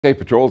State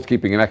Patrol is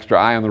keeping an extra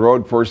eye on the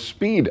road for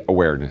speed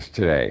awareness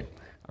today.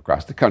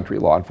 Across the country,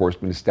 law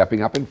enforcement is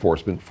stepping up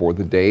enforcement for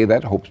the day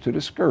that hopes to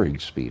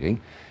discourage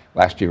speeding.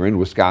 Last year in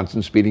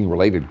Wisconsin,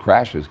 speeding-related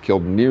crashes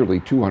killed nearly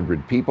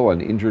 200 people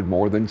and injured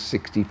more than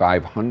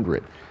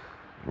 6,500. In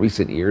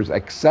recent years,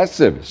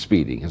 excessive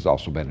speeding has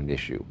also been an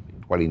issue.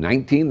 In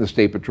 2019, the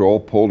State Patrol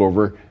pulled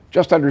over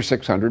just under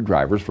 600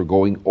 drivers for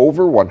going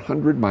over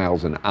 100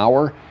 miles an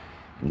hour.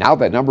 Now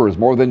that number has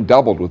more than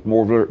doubled, with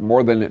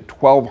more than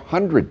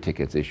 1,200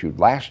 tickets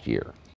issued last year.